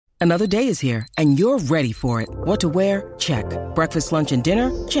Another day is here, and you're ready for it. What to wear? Check. Breakfast, lunch, and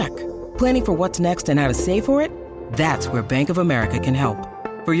dinner? Check. Planning for what's next and how to save for it? That's where Bank of America can help.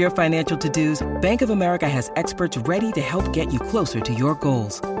 For your financial to-dos, Bank of America has experts ready to help get you closer to your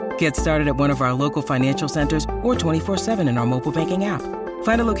goals. Get started at one of our local financial centers or 24/7 in our mobile banking app.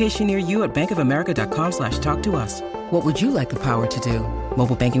 Find a location near you at bankofamerica.com/talktous. What would you like the power to do?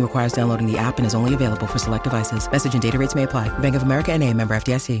 Mobile banking requires downloading the app and is only available for select devices. Message and data rates may apply. Bank of America N.A., member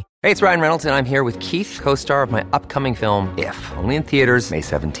FDIC. Hey, it's Ryan Reynolds, and I'm here with Keith, co-star of my upcoming film, If, only in theaters May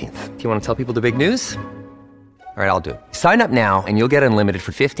 17th. Do you want to tell people the big news? All right, I'll do it. Sign up now and you'll get unlimited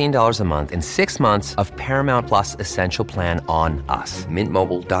for $15 a month and 6 months of Paramount Plus Essential Plan on us.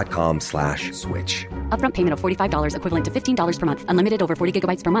 MintMobile.com/switch. Upfront payment of $45 equivalent to $15 per month. Unlimited over 40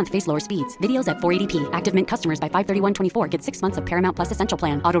 gigabytes per month. Face lower speeds. Videos at 480p. Active Mint customers by 531.24 get 6 months of Paramount Plus Essential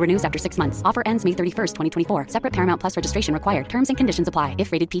Plan. Auto renews after 6 months. Offer ends May 31st, 2024. Separate Paramount Plus registration required. Terms and conditions apply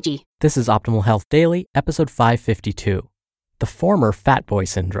if rated PG. This is Optimal Health Daily, episode 552. The Former Fat Boy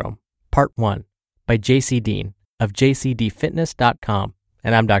Syndrome, Part 1, by JC Dean of jcdfitness.com,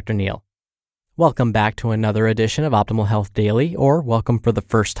 and I'm Dr. Neil. Welcome back to another edition of Optimal Health Daily, or welcome for the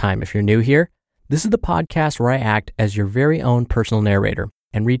first time if you're new here. This is the podcast where I act as your very own personal narrator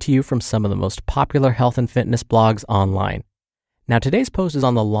and read to you from some of the most popular health and fitness blogs online. Now, today's post is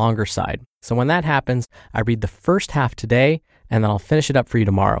on the longer side, so when that happens, I read the first half today, and then I'll finish it up for you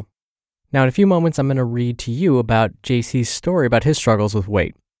tomorrow. Now, in a few moments, I'm going to read to you about JC's story about his struggles with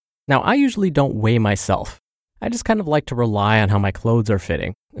weight. Now, I usually don't weigh myself. I just kind of like to rely on how my clothes are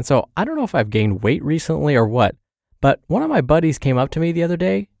fitting. And so I don't know if I've gained weight recently or what, but one of my buddies came up to me the other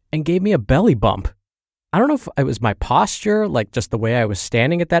day and gave me a belly bump. I don't know if it was my posture, like just the way I was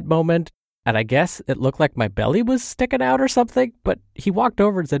standing at that moment, and I guess it looked like my belly was sticking out or something, but he walked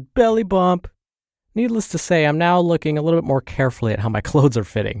over and said, "Belly bump." Needless to say, I'm now looking a little bit more carefully at how my clothes are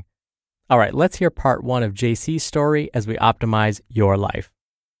fitting. All right, let's hear part 1 of JC's story as we optimize your life.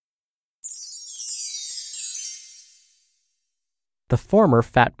 The Former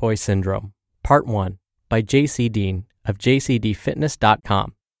Fat Boy Syndrome, Part 1, by JC Dean of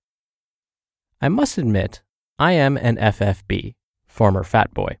jcdfitness.com. I must admit, I am an FFB, former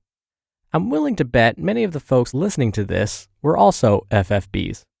fat boy. I'm willing to bet many of the folks listening to this were also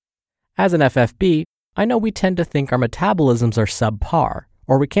FFBs. As an FFB, I know we tend to think our metabolisms are subpar,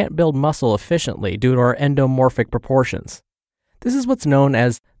 or we can't build muscle efficiently due to our endomorphic proportions. This is what's known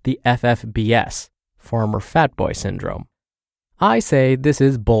as the FFBS, Former Fat Boy Syndrome. I say this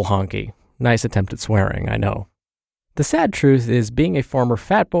is bull honky. Nice attempt at swearing, I know. The sad truth is being a former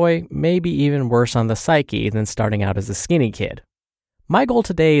fat boy may be even worse on the psyche than starting out as a skinny kid. My goal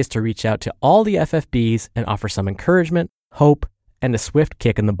today is to reach out to all the FFBs and offer some encouragement, hope, and a swift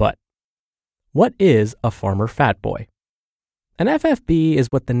kick in the butt. What is a former fat boy? An FFB is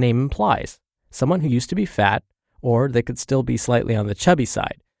what the name implies, someone who used to be fat, or they could still be slightly on the chubby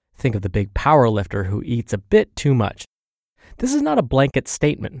side. Think of the big power lifter who eats a bit too much. This is not a blanket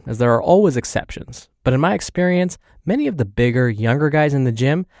statement, as there are always exceptions, but in my experience, many of the bigger, younger guys in the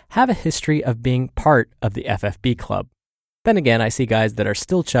gym have a history of being part of the FFB club. Then again, I see guys that are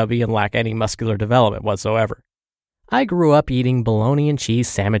still chubby and lack any muscular development whatsoever. I grew up eating bologna and cheese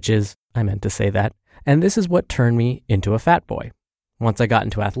sandwiches, I meant to say that, and this is what turned me into a fat boy. Once I got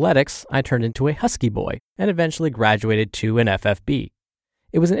into athletics, I turned into a husky boy and eventually graduated to an FFB.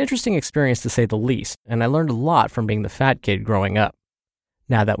 It was an interesting experience to say the least, and I learned a lot from being the fat kid growing up.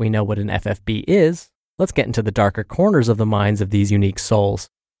 Now that we know what an FFB is, let's get into the darker corners of the minds of these unique souls.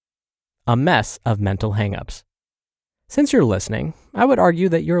 A mess of mental hangups. Since you're listening, I would argue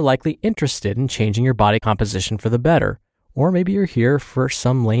that you're likely interested in changing your body composition for the better, or maybe you're here for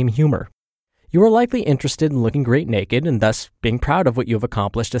some lame humor. You are likely interested in looking great naked and thus being proud of what you have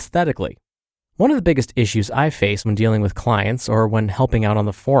accomplished aesthetically. One of the biggest issues I face when dealing with clients or when helping out on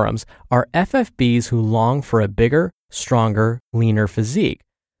the forums are FFBs who long for a bigger, stronger, leaner physique,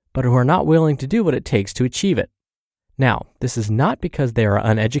 but who are not willing to do what it takes to achieve it. Now, this is not because they are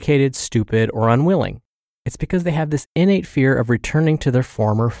uneducated, stupid, or unwilling. It's because they have this innate fear of returning to their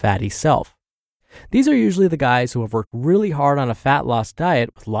former fatty self. These are usually the guys who have worked really hard on a fat loss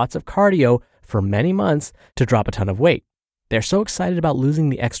diet with lots of cardio for many months to drop a ton of weight. They're so excited about losing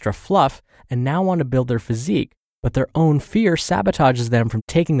the extra fluff and now want to build their physique, but their own fear sabotages them from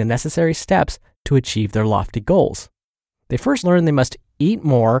taking the necessary steps to achieve their lofty goals. They first learn they must eat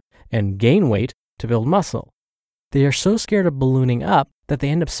more and gain weight to build muscle. They are so scared of ballooning up that they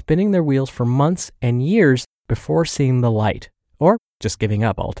end up spinning their wheels for months and years before seeing the light, or just giving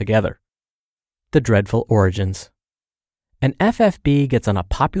up altogether. The dreadful origins. An FFB gets on a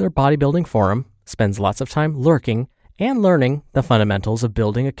popular bodybuilding forum, spends lots of time lurking, and learning the fundamentals of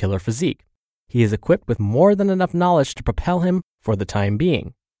building a killer physique. He is equipped with more than enough knowledge to propel him for the time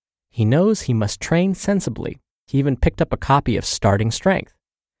being. He knows he must train sensibly. He even picked up a copy of Starting Strength.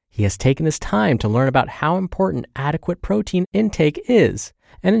 He has taken his time to learn about how important adequate protein intake is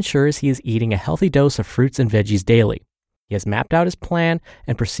and ensures he is eating a healthy dose of fruits and veggies daily. He has mapped out his plan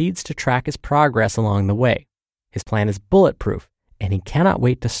and proceeds to track his progress along the way. His plan is bulletproof, and he cannot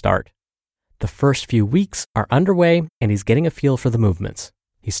wait to start. The first few weeks are underway, and he's getting a feel for the movements.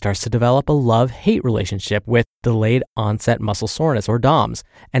 He starts to develop a love-hate relationship with delayed onset muscle soreness, or DOMS,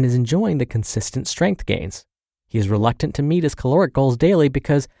 and is enjoying the consistent strength gains. He is reluctant to meet his caloric goals daily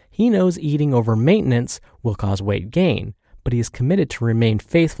because he knows eating over maintenance will cause weight gain, but he is committed to remain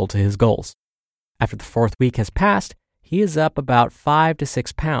faithful to his goals. After the 4th week has passed, he is up about 5 to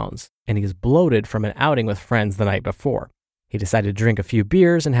 6 pounds, and he is bloated from an outing with friends the night before. He decided to drink a few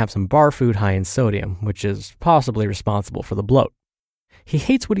beers and have some bar food high in sodium, which is possibly responsible for the bloat. He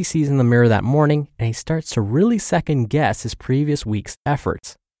hates what he sees in the mirror that morning, and he starts to really second-guess his previous week's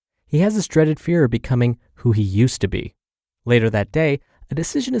efforts. He has this dreaded fear of becoming who he used to be. Later that day, a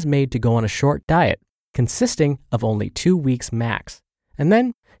decision is made to go on a short diet, consisting of only 2 weeks max, and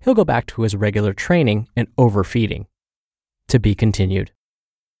then he'll go back to his regular training and overfeeding. To be continued.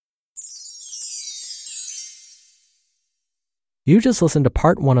 You just listened to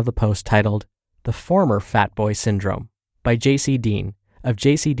part 1 of the post titled The Former Fat Boy Syndrome by JC Dean of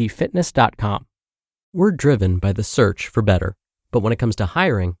jcdfitness.com. We're driven by the search for better, but when it comes to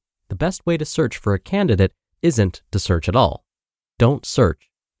hiring, the best way to search for a candidate isn't to search at all. Don't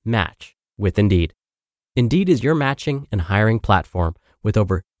search, match with Indeed. Indeed is your matching and hiring platform with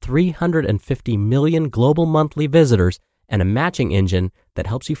over 350 million global monthly visitors and a matching engine that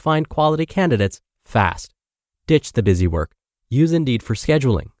helps you find quality candidates fast. Ditch the busy work. Use Indeed for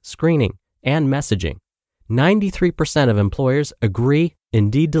scheduling, screening, and messaging. 93% of employers agree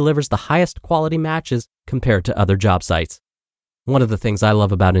Indeed delivers the highest quality matches compared to other job sites. One of the things I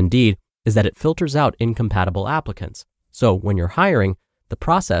love about Indeed is that it filters out incompatible applicants. So when you're hiring, the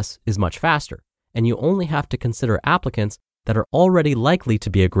process is much faster, and you only have to consider applicants that are already likely to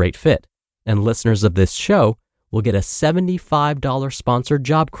be a great fit. And listeners of this show will get a $75 sponsored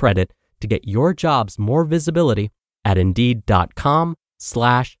job credit to get your jobs more visibility at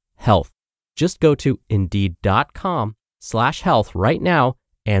Indeed.com/health. Just go to Indeed.com/health right now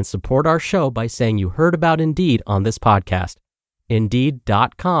and support our show by saying you heard about Indeed on this podcast.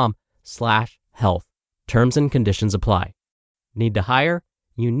 Indeed.com/health. Terms and conditions apply. Need to hire?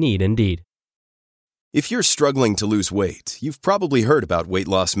 You need Indeed. If you're struggling to lose weight, you've probably heard about weight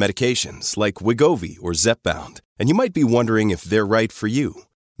loss medications like Wegovy or Zepbound, and you might be wondering if they're right for you.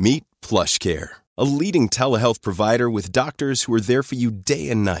 Meet PlushCare, a leading telehealth provider with doctors who are there for you day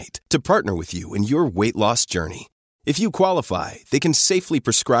and night to partner with you in your weight loss journey. If you qualify, they can safely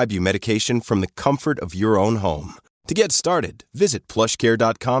prescribe you medication from the comfort of your own home. To get started, visit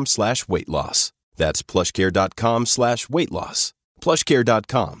plushcare.com/weight-loss. That's plushcare.com/weight-loss.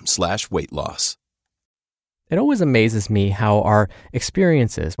 plushcare.com/weight-loss. It always amazes me how our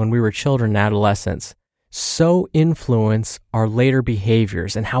experiences when we were children and adolescents so influence our later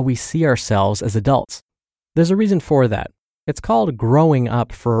behaviors and how we see ourselves as adults. There's a reason for that. It's called growing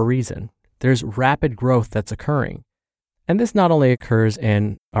up for a reason. There's rapid growth that's occurring. And this not only occurs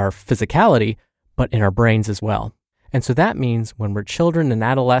in our physicality, but in our brains as well. And so that means when we're children and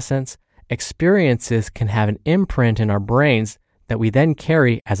adolescents, experiences can have an imprint in our brains that we then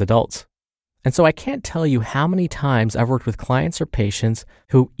carry as adults. And so I can't tell you how many times I've worked with clients or patients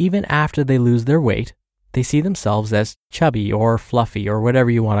who, even after they lose their weight, they see themselves as chubby or fluffy or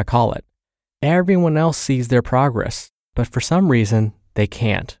whatever you want to call it. Everyone else sees their progress, but for some reason, they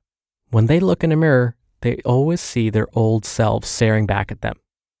can't. When they look in a mirror, they always see their old selves staring back at them.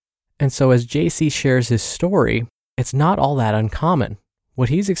 And so as JC shares his story, it's not all that uncommon. What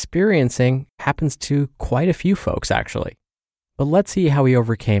he's experiencing happens to quite a few folks, actually. But let's see how he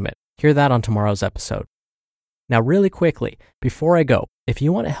overcame it. Hear that on tomorrow's episode. Now, really quickly, before I go, if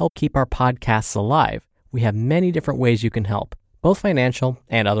you want to help keep our podcasts alive, we have many different ways you can help, both financial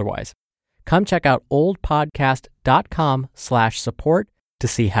and otherwise. Come check out oldpodcast.com/support to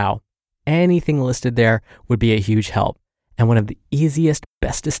see how. Anything listed there would be a huge help. And one of the easiest,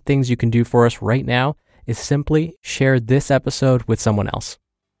 bestest things you can do for us right now is simply share this episode with someone else.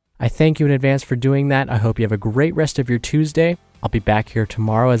 I thank you in advance for doing that. I hope you have a great rest of your Tuesday. I'll be back here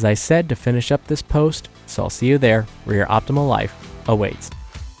tomorrow, as I said, to finish up this post. So I'll see you there where your optimal life awaits.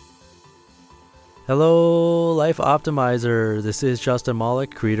 Hello, Life Optimizer. This is Justin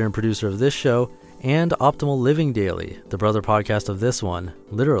Malik, creator and producer of this show and Optimal Living Daily, the brother podcast of this one.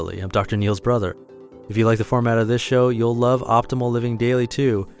 Literally, I'm Dr. Neil's brother. If you like the format of this show, you'll love Optimal Living Daily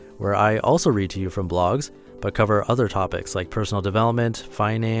too, where I also read to you from blogs, but cover other topics like personal development,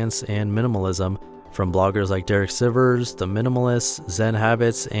 finance, and minimalism from bloggers like Derek Sivers, The Minimalists, Zen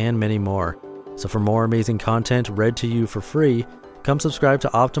Habits, and many more. So for more amazing content read to you for free, come subscribe to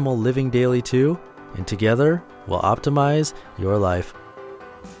Optimal Living Daily too, and together we'll optimize your life.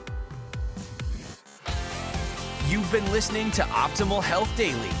 You've been listening to Optimal Health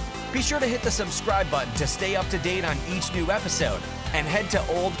Daily. Be sure to hit the subscribe button to stay up to date on each new episode, and head to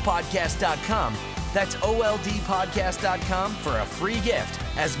oldpodcast.com. That's oldpodcast.com for a free gift,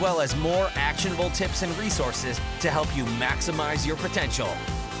 as well as more actionable tips and resources to help you maximize your potential.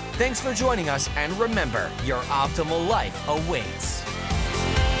 Thanks for joining us, and remember, your optimal life awaits.